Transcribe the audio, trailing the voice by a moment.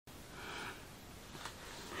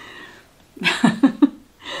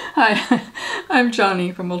Hi, I'm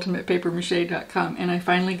Johnny from UltimatePaperMache.com, and I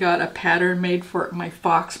finally got a pattern made for my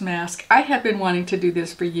fox mask. I have been wanting to do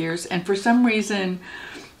this for years, and for some reason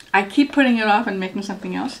I keep putting it off and making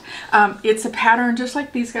something else. It's a pattern just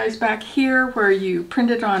like these guys back here, where you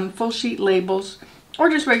print it on full sheet labels or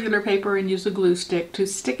just regular paper and use a glue stick to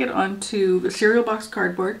stick it onto the cereal box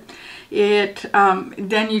cardboard.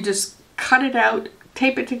 Then you just cut it out,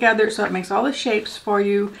 tape it together so it makes all the shapes for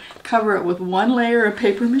you, cover it with one layer of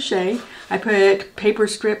paper mache. I put paper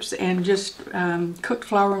strips and just cooked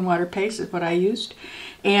flour and water paste is what I used.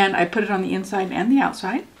 And I put it on the inside and the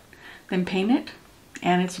outside, then paint it,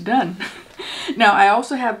 and it's done. Now I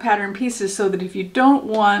also have pattern pieces so that if you don't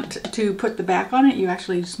want to put the back on it, you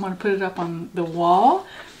actually just want to put it up on the wall,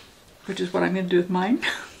 which is what I'm going to do with mine.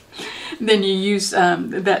 Then you use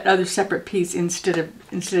that other separate piece instead of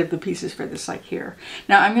the pieces for this, like here.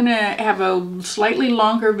 Now I'm going to have a slightly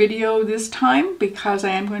longer video this time because I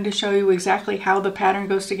am going to show you exactly how the pattern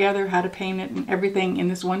goes together, how to paint it and everything in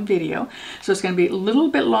this one video. So it's going to be a little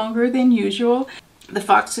bit longer than usual. The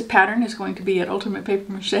fox pattern is going to be at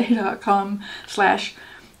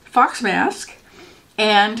ultimatepapermache.com/foxmask,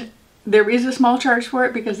 and there is a small charge for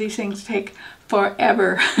it because these things take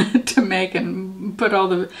forever to make and put all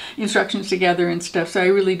the instructions together and stuff, so I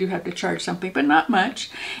really do have to charge something, but not much,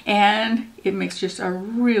 and it makes just a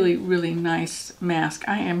really, really nice mask.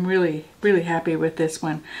 I am really, really happy with this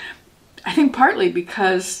one. I think partly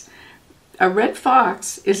because a red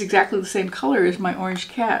fox is exactly the same color as my orange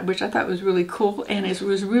cat, which I thought was really cool, and it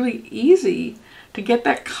was really easy to get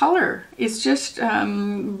that color. It's just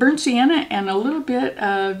burnt sienna and a little bit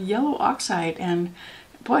of yellow oxide, and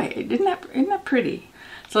boy, isn't that pretty?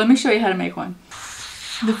 So let me show you how to make one.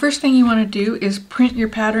 The first thing you want to do is print your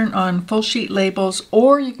pattern on full sheet labels,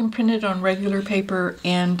 or you can print it on regular paper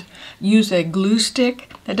and use a glue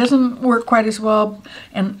stick. That doesn't work quite as well,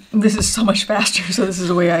 and this is so much faster, so this is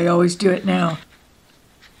the way I always do it now.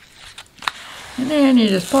 And then you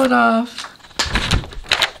just pull it off,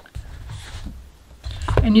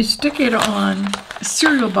 and you stick it on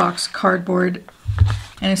cereal box cardboard.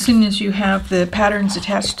 And as soon as you have the patterns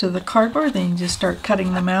attached to the cardboard, then you just start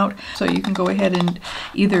cutting them out. So you can go ahead and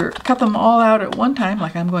either cut them all out at one time,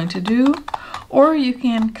 like I'm going to do, or you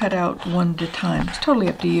can cut out one at a time. It's totally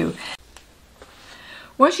up to you.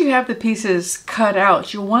 Once you have the pieces cut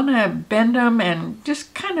out, you'll want to bend them and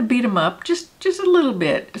just kind of beat them up just a little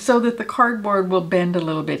bit so that the cardboard will bend a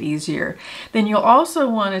little bit easier. Then you'll also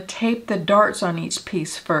want to tape the darts on each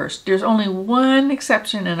piece first. There's only one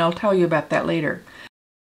exception, and I'll tell you about that later.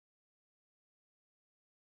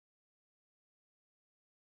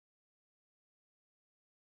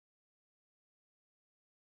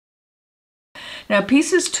 Now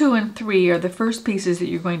pieces 2 and 3 are the first pieces that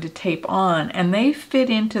you're going to tape on, and they fit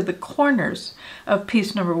into the corners of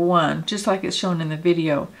piece number 1, just like it's shown in the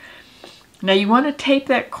video. Now you want to tape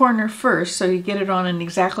that corner first so you get it on in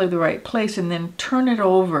exactly the right place, and then turn it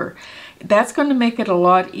over. That's going to make it a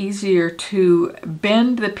lot easier to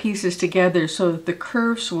bend the pieces together so that the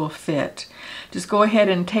curves will fit. Just go ahead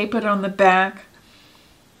and tape it on the back,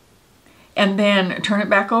 and then turn it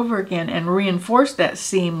back over again and reinforce that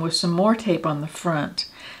seam with some more tape on the front.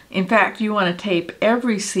 In fact, you want to tape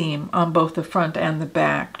every seam on both the front and the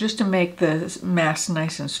back just to make the mask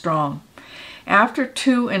nice and strong. After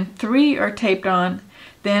 2 and 3 are taped on,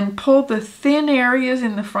 then pull the thin areas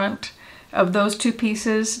in the front of those two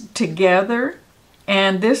pieces together,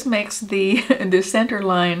 and this makes the center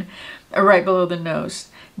line right below the nose.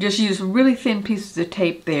 Just use really thin pieces of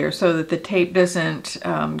tape there so that the tape doesn't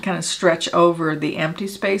kind of stretch over the empty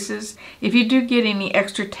spaces. If you do get any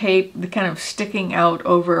extra tape kind of sticking out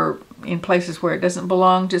over in places where it doesn't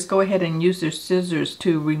belong, just go ahead and use your scissors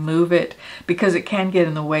to remove it, because it can get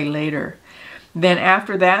in the way later. Then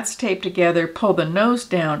after that's taped together, pull the nose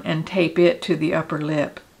down and tape it to the upper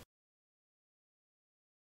lip.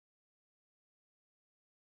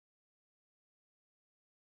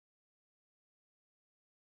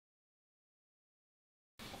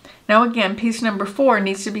 Now again, piece number 4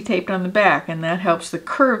 needs to be taped on the back, and that helps the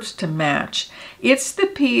curves to match. It's the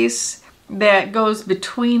piece that goes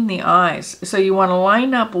between the eyes. So you want to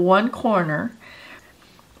line up one corner,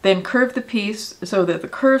 then curve the piece so that the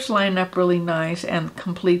curves line up really nice and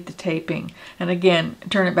complete the taping. And again,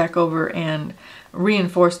 turn it back over and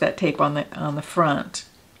reinforce that tape on the front.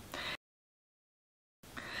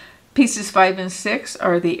 Pieces 5 and 6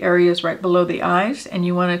 are the areas right below the eyes, and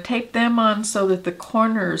you want to tape them on so that the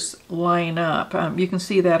corners line up. You can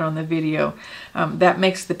see that on the video. That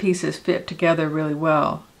makes the pieces fit together really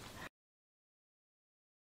well.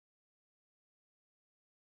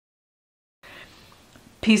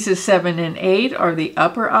 Pieces 7 and 8 are the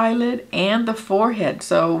upper eyelid and the forehead.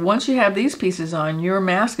 So once you have these pieces on, your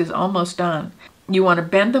mask is almost done. You want to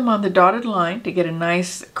bend them on the dotted line to get a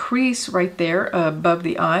nice crease right there above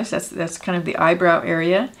the eyes. That's kind of the eyebrow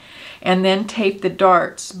area. And then tape the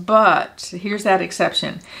darts. But here's that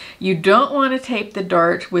exception. You don't want to tape the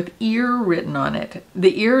dart with ear written on it.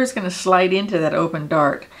 The ear is going to slide into that open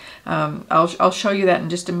dart. I'll show you that in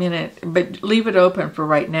just a minute, but leave it open for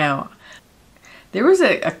right now. There was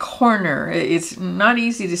a corner. It's not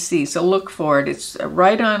easy to see, so look for it. It's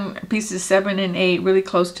right on pieces 7 and 8, really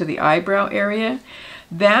close to the eyebrow area.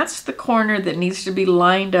 That's the corner that needs to be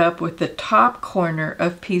lined up with the top corner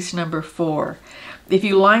of piece number 4. If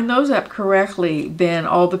you line those up correctly, then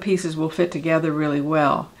all the pieces will fit together really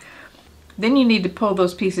well. Then you need to pull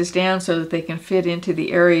those pieces down so that they can fit into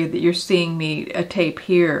the area that you're seeing me tape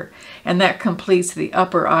here. And that completes the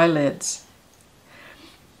upper eyelids.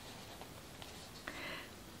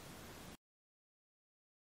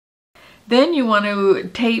 Then you want to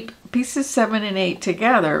tape pieces 7 and 8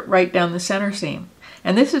 together right down the center seam.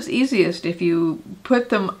 And this is easiest if you put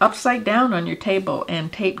them upside down on your table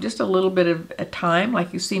and tape just a little bit at a time,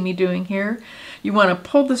 like you see me doing here. You want to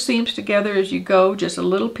pull the seams together as you go, just a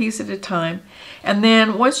little piece at a time. And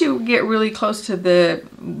then once you get really close to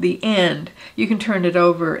the end, you can turn it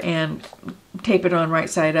over and tape it on right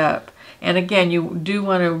side up. And again, you do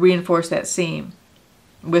want to reinforce that seam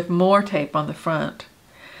with more tape on the front.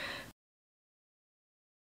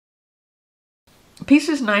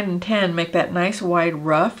 Pieces 9 and 10 make that nice wide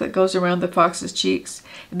ruff that goes around the fox's cheeks.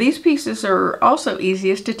 These pieces are also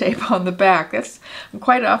easiest to tape on the back. That's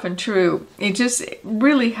quite often true. It just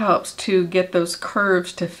really helps to get those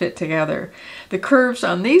curves to fit together. The curves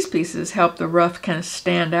on these pieces help the ruff kind of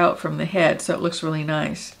stand out from the head, so it looks really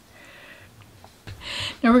nice.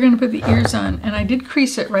 Now we're going to put the ears on, and I did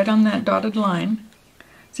crease it right on that dotted line.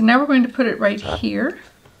 So now we're going to put it right here,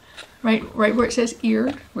 right where it says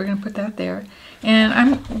ear. We're going to put that there.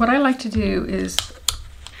 And what I like to do is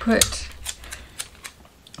put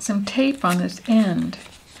some tape on this end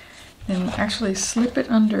and actually slip it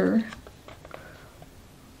under.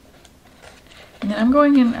 And then I'm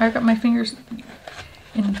going in, I've got my fingers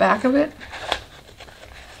in the back of it.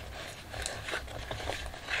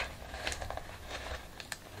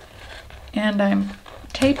 And I'm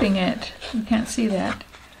taping it. You can't see that.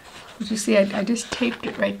 But you see, I just taped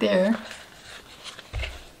it right there.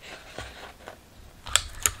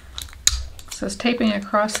 So it's taping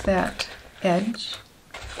across that edge.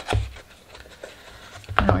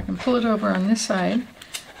 Now I can pull it over on this side.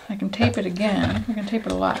 I can tape it again. I can tape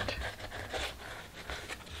it a lot.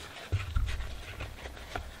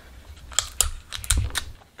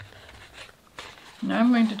 Now I'm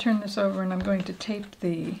going to turn this over and I'm going to tape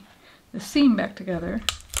the seam back together.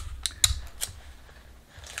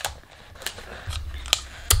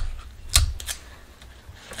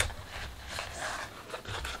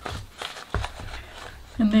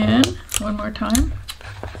 And then, one more time.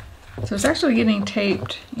 So it's actually getting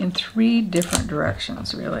taped in 3 different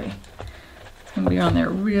directions, really. It's going to be on there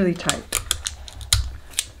really tight.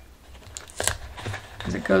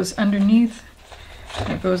 Because it goes underneath,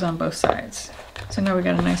 and it goes on both sides. So now we've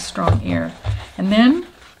got a nice strong ear. And then,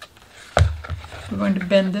 we're going to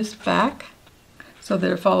bend this back so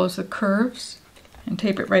that it follows the curves and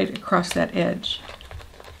tape it right across that edge.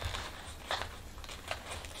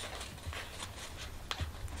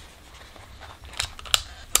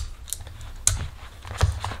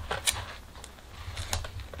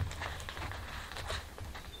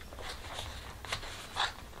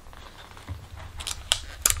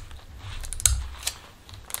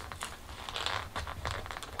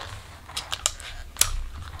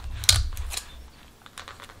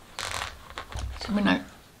 So we're not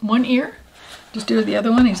one ear, just do the other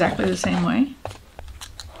one exactly the same way.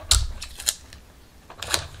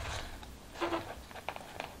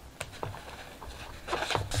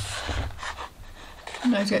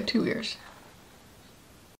 Now he's got 2 ears.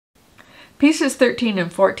 Pieces 13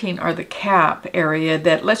 and 14 are the cap area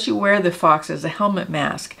that lets you wear the fox as a helmet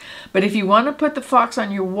mask. But if you want to put the fox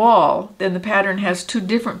on your wall, then the pattern has 2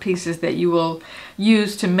 different pieces that you will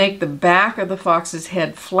use to make the back of the fox's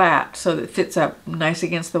head flat so that it fits up nice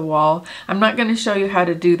against the wall. I'm not going to show you how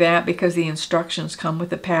to do that because the instructions come with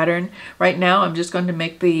the pattern. Right now I'm just going to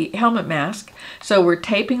make the helmet mask. So we're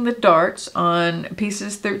taping the darts on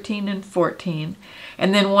pieces 13 and 14.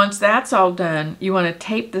 And then once that's all done, you want to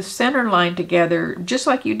tape the center line together just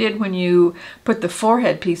like you did when you put the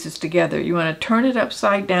forehead pieces together. You want to turn it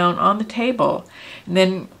upside down on the table and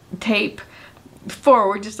then tape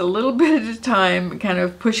forward just a little bit at a time, kind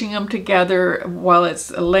of pushing them together while it's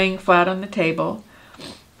laying flat on the table.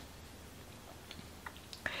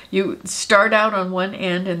 You start out on one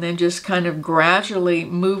end and then just kind of gradually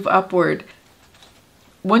move upward.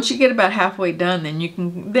 Once you get about halfway done, then you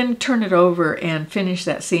can then turn it over and finish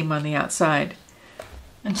that seam on the outside.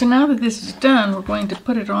 And so now that this is done, we're going to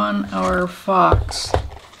put it on our fox.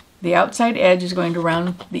 The outside edge is going to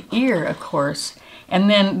round the ear, of course.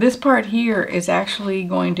 And then this part here is actually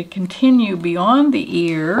going to continue beyond the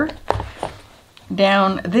ear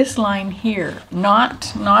down this line here.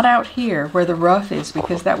 Not out here where the ruff is,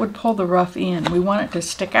 because that would pull the ruff in. We want it to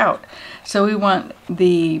stick out. So we want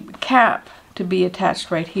the cap to be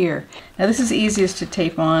attached right here. Now this is easiest to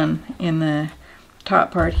tape on in the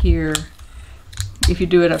top part here if you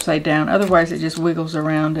do it upside down. Otherwise it just wiggles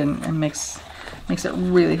around and makes it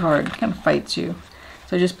really hard. It kind of fights you.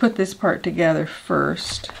 So just put this part together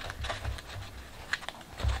first.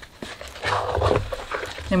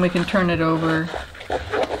 Then we can turn it over.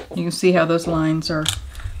 You can see how those lines are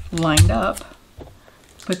lined up.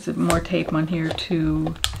 Put some more tape on here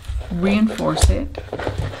to reinforce it.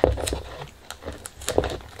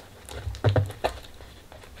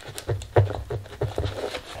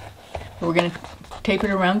 We're going to tape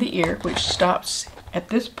it around the ear, which stops at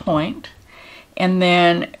this point, and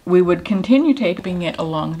then we would continue taping it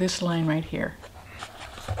along this line right here.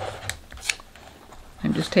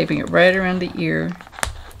 I'm just taping it right around the ear.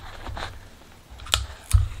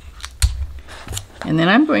 And then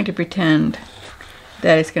I'm going to pretend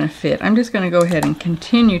that it's going to fit. I'm just going to go ahead and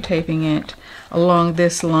continue taping it along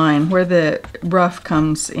this line where the ruff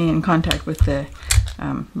comes in contact with the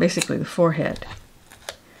basically the forehead.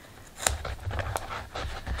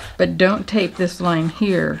 But don't tape this line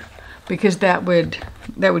here, because that would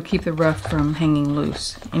keep the ruff from hanging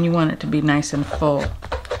loose, and you want it to be nice and full.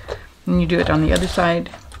 And you do it on the other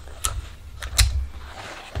side.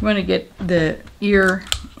 You want to get the ear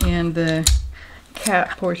and the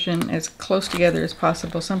cap portion as close together as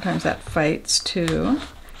possible. Sometimes that fights too.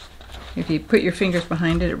 If you put your fingers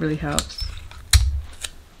behind it, it really helps.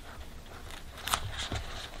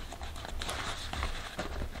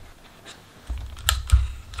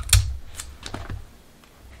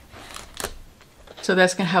 So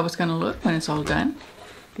that's how it's going to look when it's all done.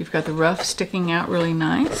 You've got the ruff sticking out really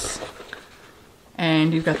nice.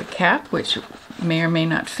 And you've got the cap, which may or may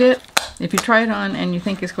not fit. If you try it on and you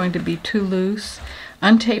think it's going to be too loose,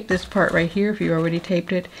 untape this part right here if you already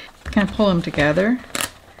taped it. Kind of pull them together,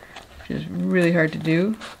 which is really hard to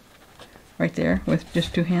do right there with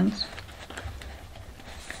just two hands.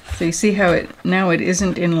 So you see how now it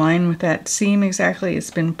isn't in line with that seam exactly.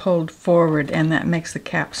 It's been pulled forward, and that makes the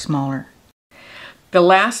cap smaller. The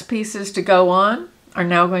last pieces to go on are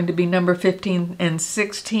now going to be number 15 and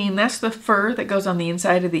 16. That's the fur that goes on the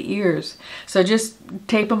inside of the ears. So just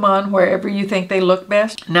tape them on wherever you think they look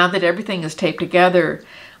best. Now that everything is taped together,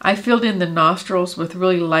 I filled in the nostrils with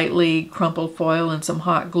really lightly crumpled foil and some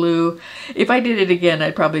hot glue. If I did it again,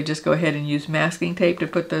 I'd probably just go ahead and use masking tape to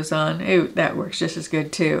put those on. Ooh, that works just as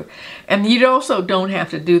good too. And you also don't have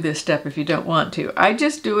to do this step if you don't want to. I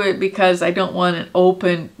just do it because I don't want an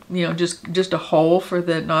open, you know, just a hole for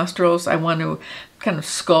the nostrils. I want to kind of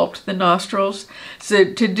sculpt the nostrils.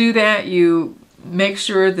 So to do that, you make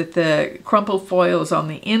sure that the crumpled foil is on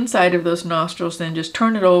the inside of those nostrils, then just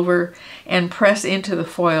turn it over and press into the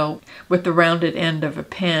foil with the rounded end of a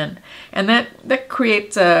pen. And that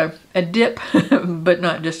creates a dip, but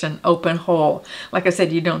not just an open hole. Like I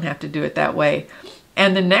said, you don't have to do it that way.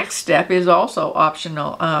 And the next step is also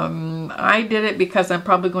optional. I did it because I'm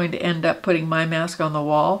probably going to end up putting my mask on the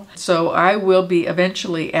wall. So I will be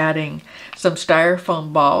eventually adding some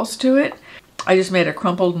styrofoam balls to it. I just made a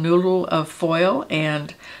crumpled noodle of foil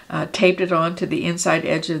and taped it onto the inside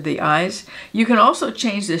edge of the eyes. You can also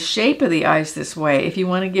change the shape of the eyes this way if you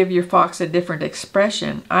want to give your fox a different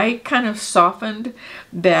expression. I kind of softened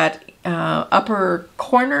that upper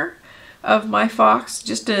corner of my fox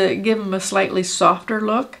just to give him a slightly softer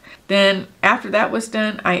look. Then after that was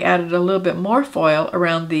done, I added a little bit more foil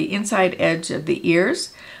around the inside edge of the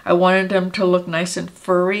ears. I wanted them to look nice and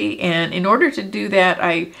furry, and in order to do that,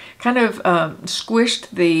 I kind of squished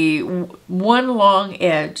the one long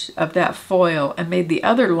edge of that foil and made the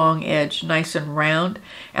other long edge nice and round,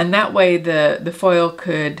 and that way the foil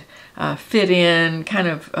could fit in, kind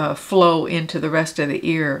of flow into the rest of the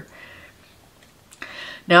ear.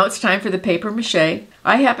 Now it's time for the paper mache.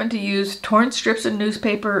 I happen to use torn strips of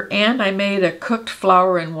newspaper, and I made a cooked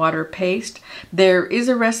flour and water paste. There is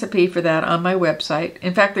a recipe for that on my website.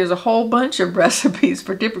 In fact, there's a whole bunch of recipes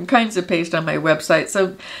for different kinds of paste on my website,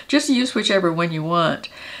 so just use whichever one you want.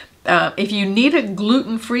 If you need a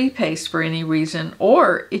gluten-free paste for any reason,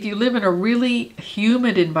 or if you live in a really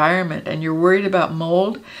humid environment and you're worried about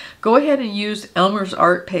mold, go ahead and use Elmer's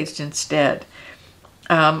Art Paste instead.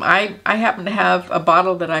 I happen to have a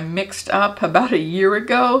bottle that I mixed up about a year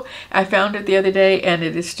ago. I found it the other day and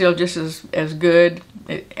it is still just as good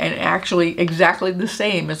and actually exactly the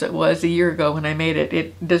same as it was a year ago when I made it.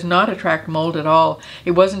 It does not attract mold at all.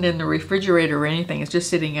 It wasn't in the refrigerator or anything. It's just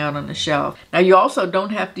sitting out on the shelf. Now you also don't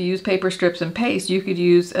have to use paper strips and paste. You could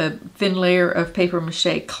use a thin layer of paper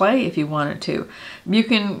mache clay if you wanted to. You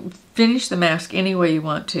can finish the mask any way you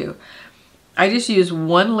want to. I just use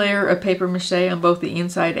one layer of paper mache on both the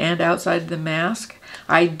inside and outside of the mask.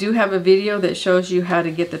 I do have a video that shows you how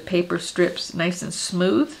to get the paper strips nice and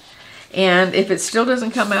smooth. And if it still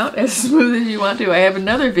doesn't come out as smooth as you want to, I have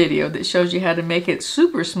another video that shows you how to make it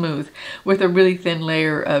super smooth with a really thin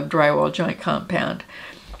layer of drywall joint compound.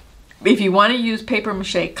 If you want to use paper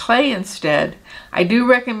mache clay instead, I do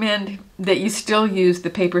recommend that you still use the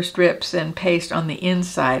paper strips and paste on the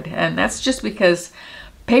inside. And that's just because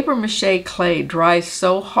paper mache clay dries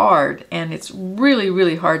so hard and it's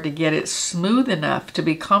really hard to get it smooth enough to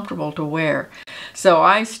be comfortable to wear. So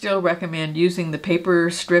I still recommend using the paper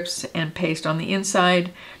strips and paste on the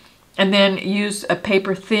inside, and then use a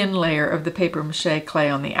paper thin layer of the paper mache clay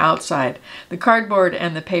on the outside. The cardboard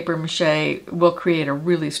and the paper mache will create a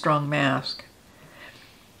really strong mask.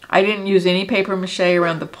 I didn't use any paper mache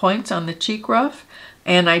around the points on the cheek ruff,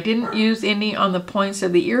 and I didn't use any on the points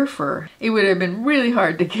of the ear fur. It would have been really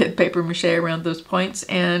hard to get paper mache around those points,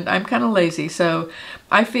 and I'm kind of lazy, so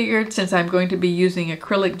I figured since I'm going to be using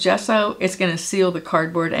acrylic gesso, it's going to seal the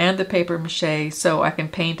cardboard and the paper mache so I can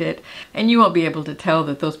paint it, and you won't be able to tell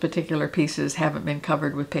that those particular pieces haven't been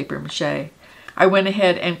covered with paper mache. I went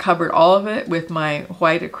ahead and covered all of it with my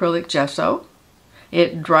white acrylic gesso.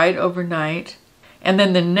 It dried overnight, and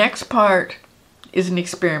then the next part is an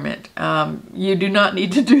experiment. You do not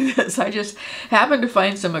need to do this. I just happened to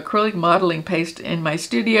find some acrylic modeling paste in my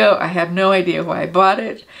studio. I have no idea why I bought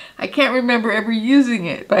it. I can't remember ever using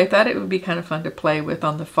it, but I thought it would be kind of fun to play with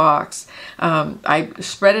on the fox. I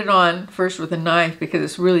spread it on first with a knife because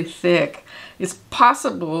it's really thick. It's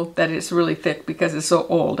possible that it's really thick because it's so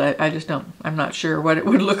old. I'm not sure what it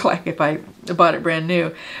would look like if I bought it brand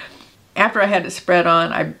new. After I had it spread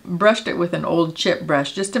on, I brushed it with an old chip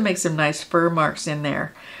brush just to make some nice fur marks in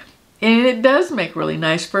there. And it does make really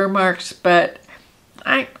nice fur marks, but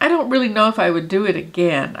I don't really know if I would do it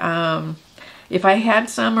again. If I had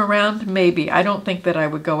some around, maybe. I don't think that I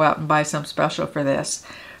would go out and buy some special for this.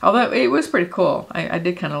 Although it was pretty cool. I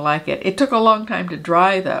did kind of like it. It took a long time to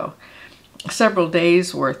dry though. Several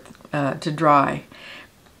days worth to dry.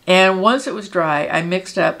 And once it was dry, I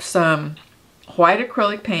mixed up some white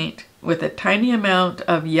acrylic paint with a tiny amount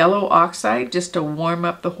of yellow oxide just to warm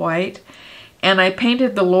up the white. And I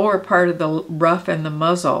painted the lower part of the ruff and the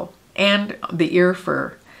muzzle and the ear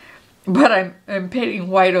fur. But I'm painting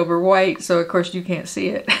white over white, so of course you can't see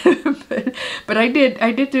it. but I did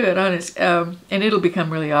do it on it, and it'll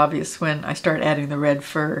become really obvious when I start adding the red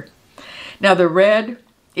fur. Now the red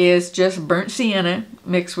is just burnt sienna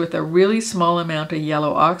mixed with a really small amount of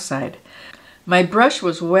yellow oxide. My brush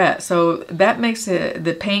was wet, so that makes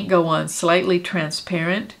the paint go on slightly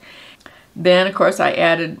transparent. Then, of course, I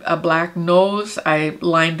added a black nose, I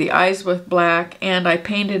lined the eyes with black, and I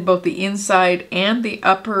painted both the inside and the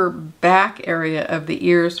upper back area of the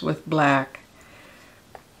ears with black.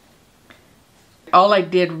 All I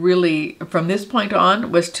did really from this point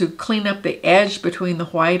on was to clean up the edge between the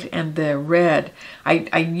white and the red.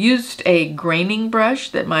 I used a graining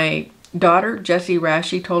brush that my daughter, Jessie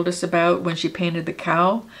Rashi, told us about when she painted the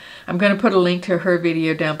cow. I'm going to put a link to her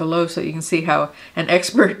video down below so you can see how an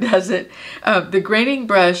expert does it. The graining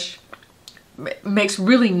brush makes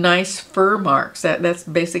really nice fur marks. That's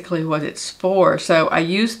basically what it's for. So I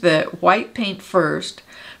used the white paint first,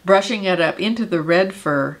 brushing it up into the red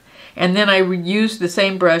fur, and then I used the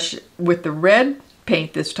same brush with the red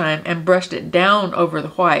paint this time and brushed it down over the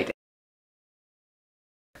white.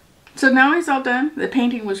 So now he's all done. The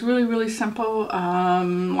painting was really simple.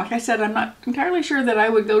 Like I said, I'm not entirely sure that I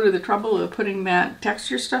would go to the trouble of putting that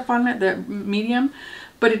texture stuff on it, the medium,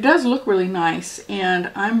 but it does look really nice, and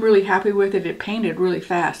I'm really happy with it. It painted really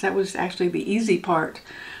fast. That was actually the easy part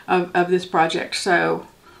of this project. So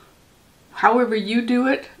however you do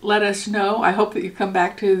it, let us know. I hope that you come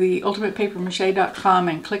back to the ultimatepapermache.com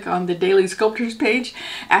and click on the Daily Sculptures page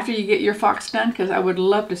after you get your fox done, because I would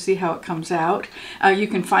love to see how it comes out. You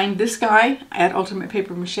can find this guy at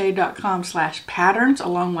ultimatepapermache.com/patterns,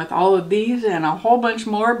 along with all of these and a whole bunch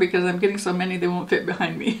more, because I'm getting so many they won't fit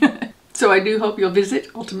behind me. So I do hope you'll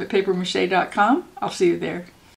visit ultimatepapermache.com. I'll see you there.